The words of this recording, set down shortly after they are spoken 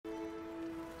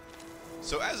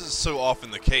So as is so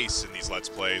often the case in these Let's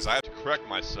Plays, I have to correct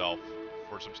myself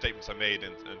for some statements I made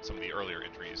in some of the earlier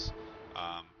entries,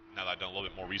 now that I've done a little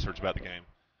bit more research about the game.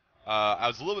 I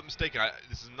was a little bit mistaken.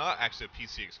 This is not actually a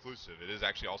PC exclusive. It is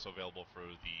actually also available for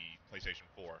the PlayStation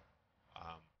 4,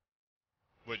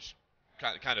 which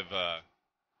it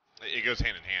goes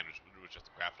hand in hand with just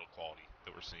the graphical quality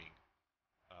that we're seeing.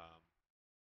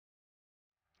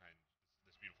 And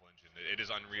this beautiful engine. It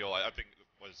is Unreal. I think it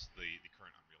was the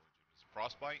current Unreal engine. It's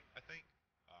Frostbite, I think.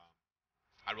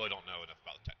 I really don't know enough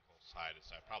about the technical side as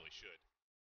I probably should.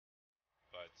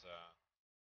 But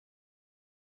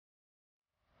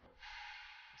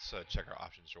let's check our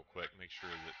options real quick. Make sure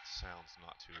that sound's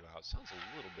not too loud. It sounds a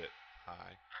little bit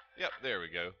high. Yep, there we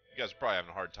go. You guys are probably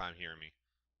having a hard time hearing me.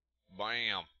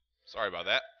 Bam! Sorry about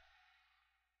that.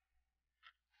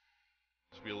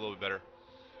 Should be a little bit better.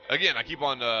 Again, I keep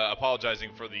on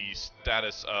apologizing for the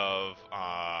status of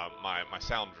my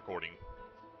sound recording.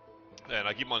 And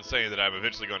I keep on saying that I'm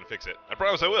eventually going to fix it. I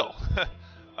promise I will.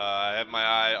 I have my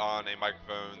eye on a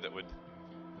microphone that would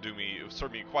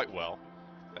serve me quite well.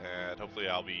 And hopefully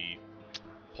I'll be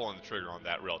pulling the trigger on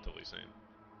that relatively soon.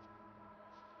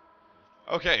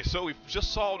 Okay, so we've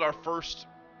just solved our first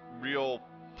real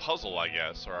puzzle, I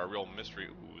guess, or our real mystery.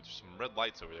 Ooh, there's some red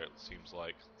lights over there, it seems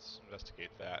like. Let's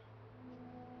investigate that.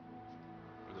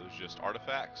 Are those just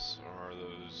artifacts, or are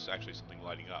those actually something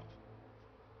lighting up?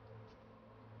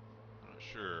 I'm not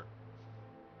sure.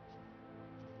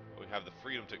 We have the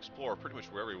freedom to explore pretty much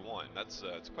wherever we want. That's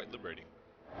it's quite liberating.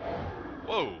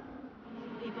 Whoa!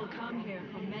 People come here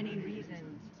for many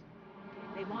reasons.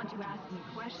 They want to ask me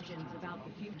questions about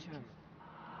the future.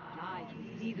 And I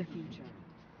can see the future.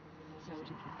 So it is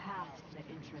the past that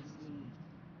interests me.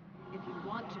 If you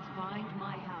want to find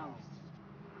my house,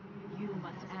 you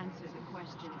must answer the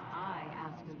questions I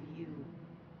ask of you.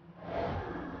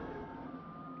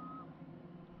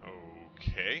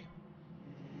 Okay.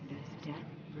 Does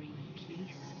death bring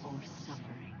peace or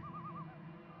suffering?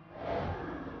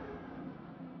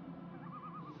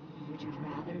 Would you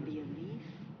rather be a leaf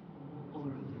or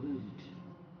a root?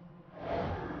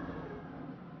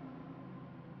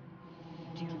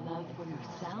 Do you love for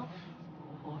yourself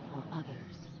or for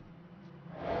others?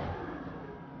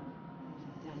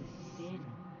 Does sin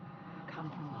come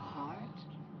from the heart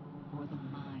or the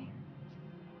mind?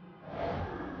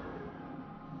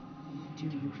 Do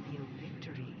you feel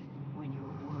victory when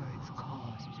your words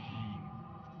cause pain?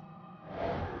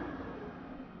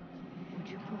 Would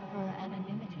you prefer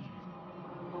anonymity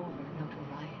over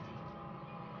notoriety?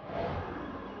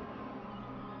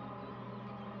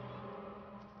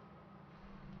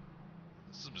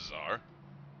 This is bizarre.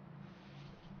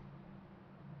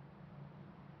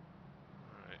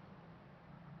 Alright.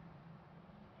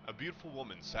 A beautiful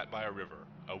woman sat by a river.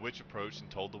 A witch approached and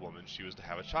told the woman she was to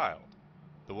have a child.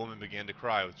 The woman began to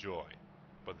cry with joy,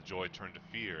 but the joy turned to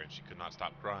fear and she could not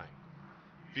stop crying.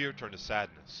 Fear turned to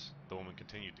sadness. The woman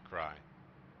continued to cry.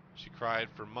 She cried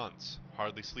for months,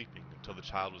 hardly sleeping, until the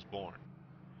child was born.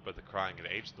 But the crying had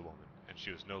aged the woman, and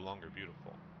she was no longer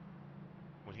beautiful.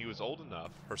 When he was old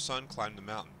enough, her son climbed the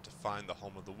mountain to find the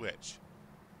home of the witch.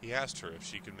 He asked her if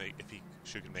she could make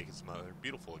his mother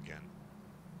beautiful again.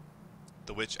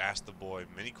 The witch asked the boy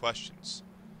many questions.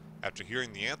 After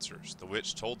hearing the answers, the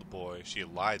witch told the boy she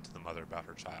had lied to the mother about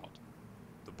her child.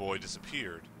 The boy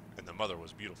disappeared, and the mother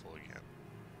was beautiful again.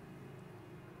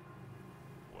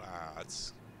 Wow,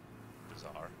 that's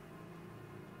bizarre.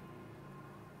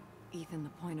 Ethan, the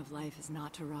point of life is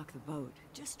not to rock the boat.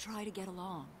 Just try to get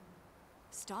along.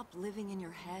 Stop living in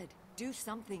your head. Do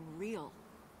something real.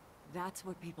 That's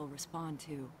what people respond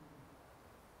to.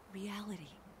 Reality.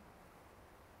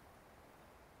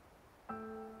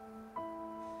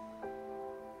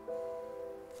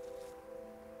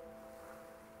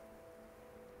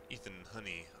 Ethan,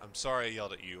 honey, I'm sorry I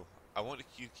yelled at you. I want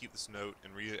you to keep this note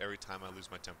and read it every time I lose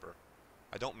my temper.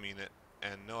 I don't mean it,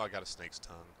 and no, I got a snake's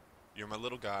tongue. You're my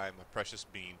little guy, my precious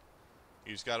bean.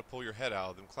 You just gotta pull your head out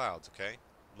of them clouds, okay?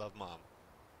 Love, Mom.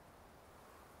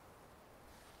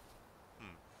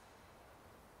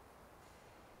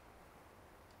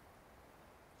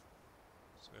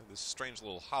 So we have this strange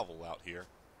little hovel out here.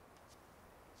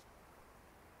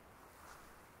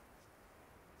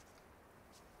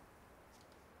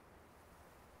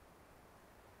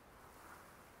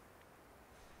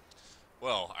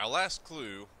 Well, our last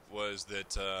clue was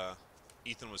that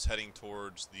Ethan was heading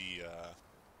towards the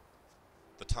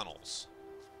tunnels,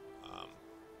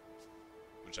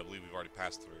 which I believe we've already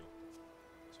passed through.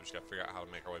 So we just got to figure out how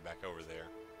to make our way back over there.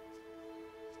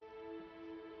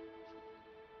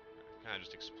 Kind of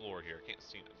just explore here. It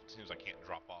seems I can't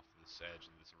drop off this edge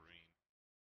of this ravine.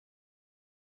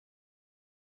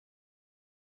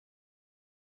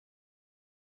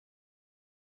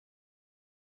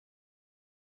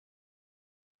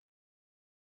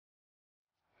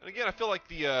 And again, I feel like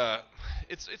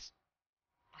it's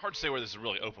hard to say whether this is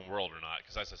really open world or not,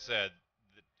 because as I said,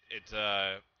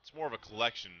 it's more of a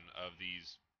collection of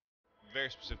these very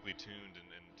specifically tuned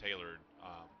and tailored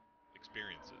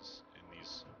experiences in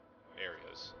these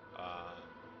areas.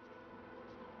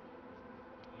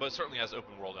 But it certainly has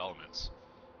open world elements,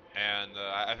 and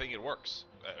I think it works.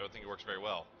 I think it works very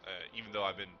well, even though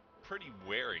I've been pretty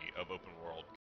wary of open world